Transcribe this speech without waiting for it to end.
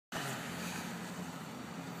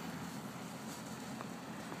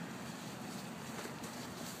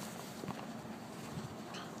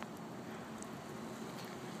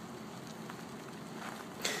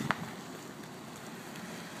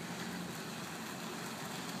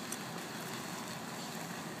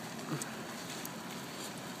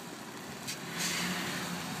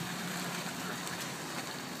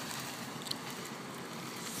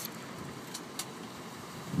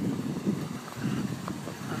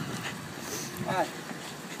Hi,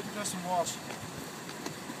 Justin Walsh,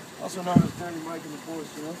 also known as Dirty Mike in the Force,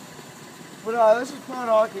 you know. But this is Pond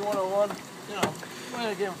Hockey 101. You know,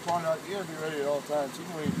 playing a game of pond hockey, you gotta be ready at all times, even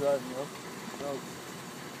when you're driving, you know. So,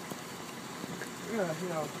 yeah, you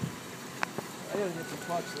know, I gotta get some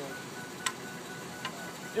pucks though.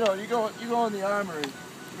 You know, you go in the armory, you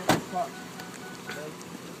get some pucks. Okay?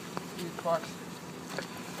 These pucks.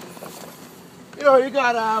 You know, you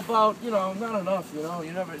got about, you know, not enough, you know.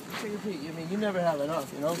 You never, take a peek, I mean, you never have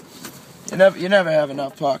enough, you know. You never have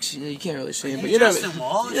enough pucks. You can't really see him, but you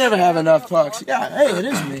never have enough pucks. Yeah, hey, it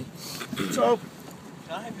is me. So,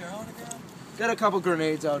 can I have your autograph? Got a couple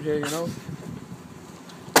grenades out here, you know.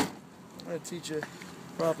 I'm gonna teach you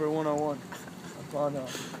proper 101 upon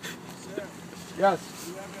Sir, yes.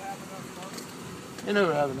 do you ever have enough pucks? You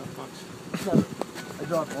never have enough pucks. I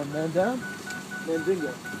dropped one man down, man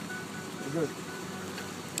dingo. We're good.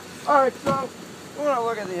 Alright, so we wanna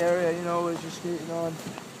look at the area, you know, as you're skating on.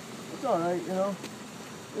 It's alright, you know.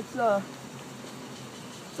 It's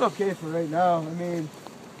okay for right now. I mean,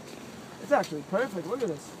 it's actually perfect. Look at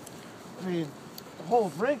this. I mean, the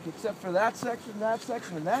whole rink except for that section, and that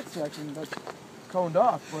section, that's coned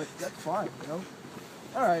off, but that's fine, you know.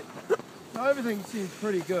 Alright. Now everything seems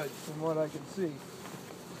pretty good from what I can see.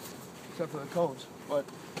 Except for the cones. But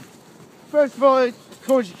first of all,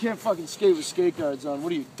 cones you can't fucking skate with skate guards on.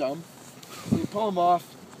 What are you, dumb? You pull them off,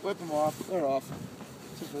 whip them off, they're off.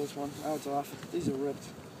 Except for this one. Now it's off. These are ripped.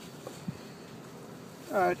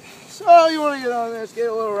 Alright, so you want to get on there, skate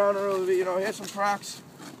a little around a little bit, you know, here's some cracks.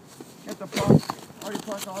 Get the puck. Already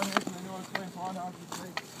puck on here because I know I'm playing pond hockey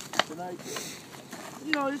tonight.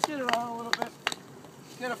 You know, just get around a little bit.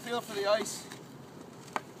 Get a feel for the ice.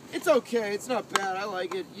 It's okay, it's not bad, I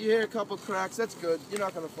like it. You hear a couple cracks, that's good. You're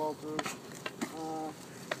not going to fall through.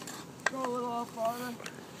 Go a little off farther.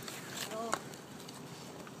 You know,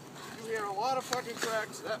 you hear a lot of fucking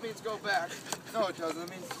cracks, that means go back. No, it doesn't, that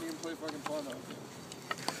means you can play fucking pond hockey.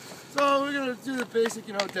 So we're going to do the basic,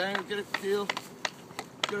 you know, dangle, get a feel.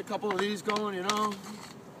 Get a couple of these going, you know.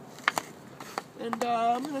 And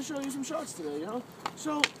I'm going to show you some shots today, you know.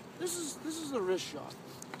 So this is a wrist shot.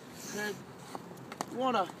 Okay? You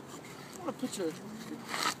want to put your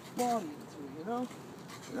body into it, you know.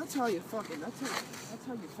 And that's how you fucking that's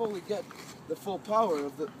how you fully get the full power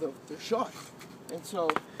of the shot. And so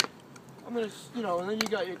I'm gonna, you know, and then you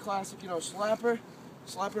got your classic, you know, slapper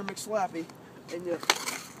McSlappy, and you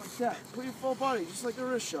like that. Put your full body, just like a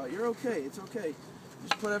wrist shot. You're okay. It's okay.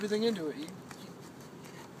 Just put everything into it.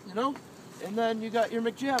 You know, and then you got your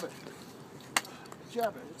McJabber.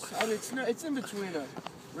 It's in between a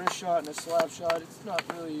wrist shot and a slap shot. It's not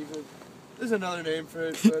really even. There's another name for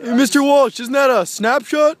it. But Mr. Walsh, isn't that a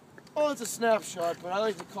snapshot? Oh, it's a snapshot, but I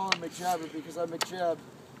like to call him McJabber because I McJab.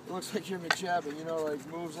 It looks like you're McJabber, you know, like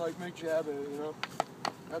moves like McJabber, you know.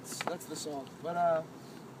 That's the song. But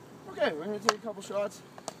okay, we're gonna take a couple shots.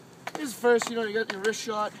 Here's first, you know, you got your wrist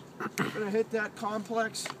shot. We're gonna hit that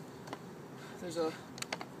complex. There's a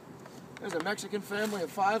Mexican family of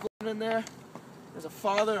 5 living in there. There's a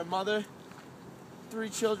father, a mother, 3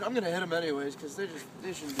 children. I'm gonna hit them anyways because they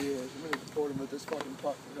shouldn't be here. I'm gonna deport them with this fucking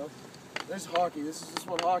puck, you know. This is hockey. This is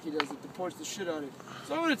what hockey does. It deports the shit out of it.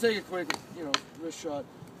 So I'm gonna take a quick, you know, wrist shot.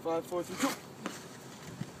 5, 4, 3,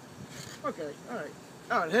 2. Okay, all right.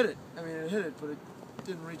 Oh, it hit it. I mean, it hit it, but it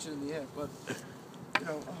didn't reach it in the air. But you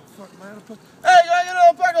know, oh fuck, am I out of puck? Hey, I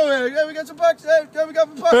got a puck over here. Yeah, we got some pucks. Hey, we got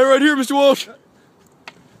some pucks. Hey, right here, Mr. Walsh.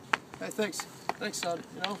 Hey, thanks, son.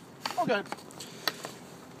 You know, okay.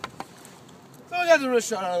 So we got the wrist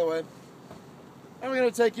shot out of the way. And we're gonna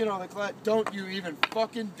take, you know, the don't you even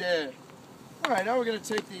fucking dare. All right, now we're gonna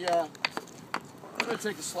take the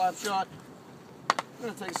slap shot. I'm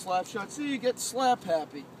gonna take a slap shot. See, you get slap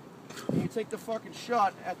happy. And you take the fucking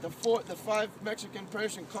shot at the 5 Mexican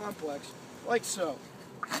person complex, like so.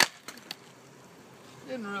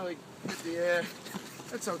 Didn't really hit the air.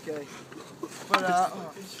 That's okay. But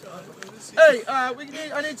hey,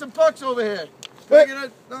 I need some pucks over here. Can I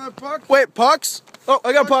get another puck? Wait, pucks? Oh,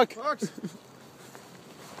 I got a puck. Pucks.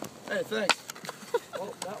 Hey, thanks.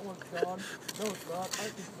 Oh, that one's gone. No, it's not. I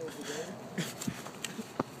can still today.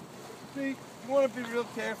 See, you want to be real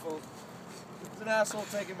careful. There's an asshole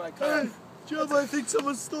taking my car. Hey, Joe, I think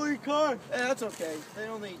someone stole your car. Hey, that's okay. They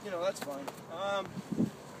only, you know, that's fine.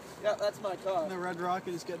 Yeah, that's my car. The Red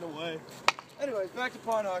Rocket is getting away. Anyways, back to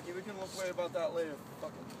pond hockey. We can worry about that later.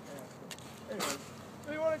 Fucking. Yeah. Anyways,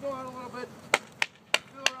 so you want to go out a little bit,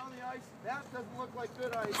 feel around the ice. That doesn't look like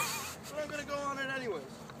good ice, but I'm gonna go on it anyways.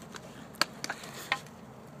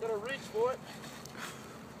 Gotta reach for it.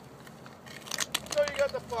 So you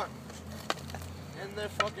got the puck, and they're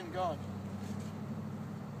fucking gone.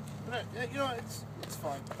 But, you know, it's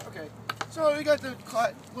fine. Okay. So we got the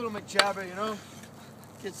little McJabber, you know.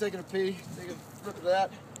 Kid's taking a pee, taking a look at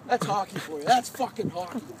that. That's hockey for you. That's fucking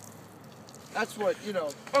hockey. That's what, you know.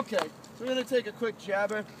 Okay, so we're gonna take a quick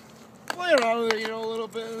jabber, play around with it, you know, a little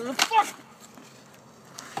bit, and then fuck!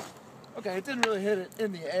 Okay, it didn't really hit it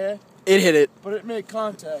in the air, It hit it. but it made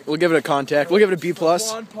contact. We'll give it a contact. We'll give it a B+.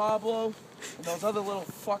 Juan Pablo and those other little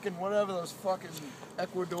fucking whatever those fucking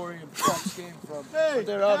Ecuadorian fucks came from. Hey, But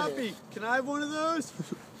they're out of Happy, here. can I have one of those?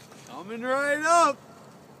 Coming right up.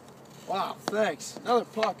 Wow, thanks. Another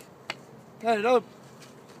puck. Okay, another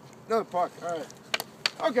puck. All right.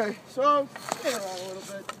 Okay, so play around a little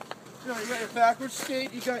bit. You know, you got your backwards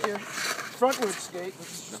skate, you got your frontward skate, which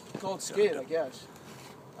is called skate, I guess.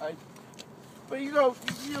 But you know,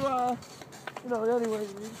 anyway.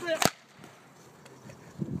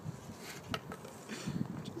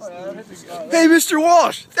 Oh, yeah, that hit the guy. Hey, Mr.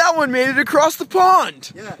 Walsh, that one made it across the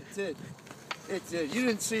pond. Yeah, it did. It did. You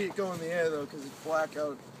didn't see it go in the air though, because it's black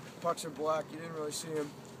out. Pucks are black. You didn't really see him.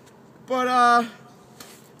 But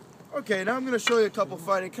okay. Now I'm gonna show you a couple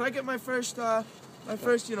fighting. Can I get my first, guy up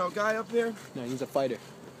here? No, he's a fighter.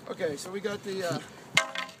 Okay, so we got the.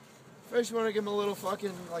 First, you want to give him a little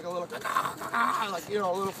fucking, like a little, like, you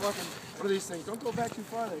know, a little fucking, what are these things? Don't go back too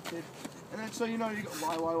far there, kid. And then, so you know, you go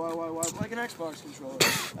Y, like an Xbox controller.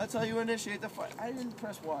 That's how you initiate the fight. I didn't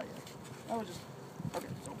press Y yet. I was just, okay,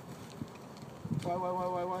 so.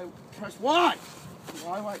 Y, press Y!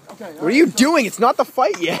 Y, okay. What are you doing? It's not the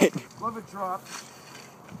fight yet. Love it drop.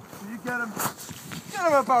 So you get him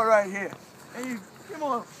about right here. And you give him a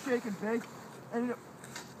little shake and bake. And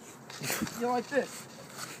you like this.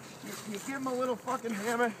 You give him a little fucking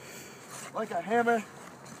hammer, like a hammer,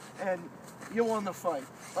 and you won the fight.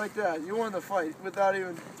 Like that. You won the fight without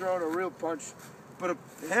even throwing a real punch. But a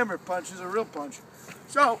hammer punch is a real punch.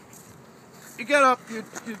 So, you get up, you're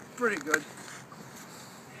pretty good.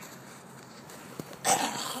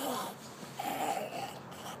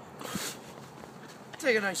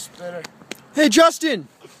 Take a nice spitter. Hey, Justin,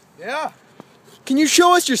 Yeah? can you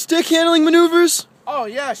show us your stick handling maneuvers? Oh,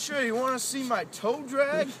 yeah, sure. You want to see my toe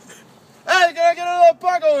drag? Hey, can I get a little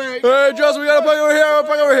puck over here? Hey, Justin, we got a puck over here, a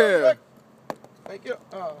puck over here. Thank you.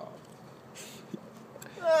 Oh.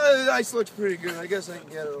 The ice looks pretty good. I guess I can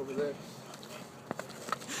get it over there.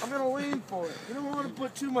 I'm going to lean for it. You don't want to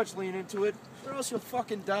put too much lean into it, or else you'll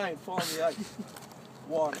fucking die and fall in the ice.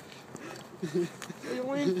 Water. You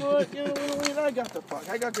lean for it, give it a little lean. I got the puck.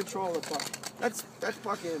 I got control of the puck. That's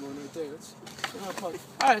puck handling right there. That's puck.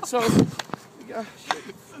 All right, so...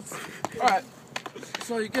 Alright,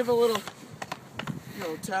 so you give a little,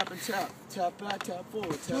 tap and tap. Tap back, tap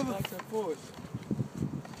forward, tap back, tap forward.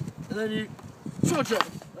 And then you short jump,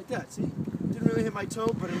 like that, see? Didn't really hit my toe,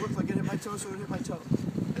 but it looked like it hit my toe, so it hit my toe.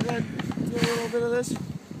 And then do a little bit of this,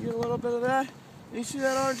 get a little bit of that. And you see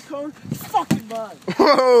that orange cone? It's fucking mine.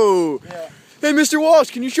 Whoa. Yeah. Hey, Mr. Walsh,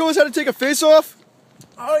 can you show us how to take a face-off?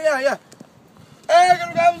 Oh, yeah. Hey, I'm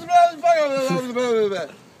gonna grab some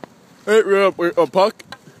Hey, a puck?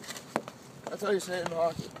 That's how you say it in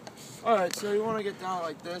hockey. Alright, so you want to get down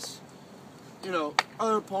like this. You know,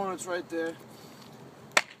 other opponent's right there. You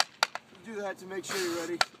do that to make sure you're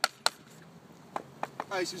ready.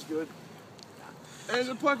 Ice is good. And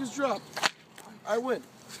the puck is dropped. I win.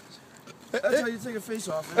 That's how you take a face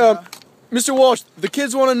off. Mr. Walsh, the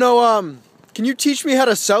kids want to know, can you teach me how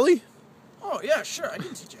to celly? Oh, yeah, sure. I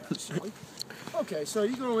can teach you how to silly. Okay, so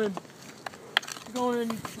you go in,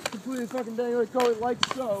 completely fucking dang it, go like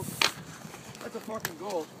so. That's a fucking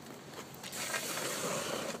goal.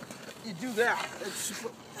 You do that. It's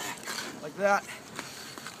like that.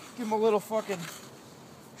 Give him a little fucking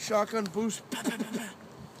shotgun boost.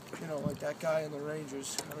 You know, like that guy in the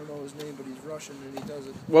Rangers. I don't know his name, but he's Russian and he does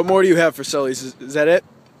it. What more do you have for cellies? Is that it?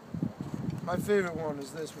 My favorite one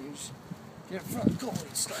is this, when you just get in front of the goal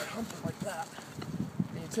and start humping like that.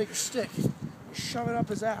 And you take your stick, you shove it up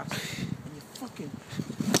his ass, and you fucking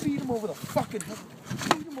beat him over the fucking head.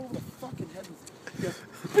 Beat him over the fucking head with it. You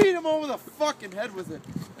beat him over the fucking head with it.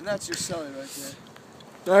 And that's your celly right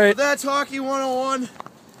there. All right. But that's Hockey 101.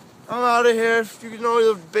 I'm out of here. If you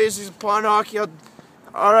know the basics of pond hockey,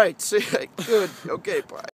 all right, see, good. Okay, bye.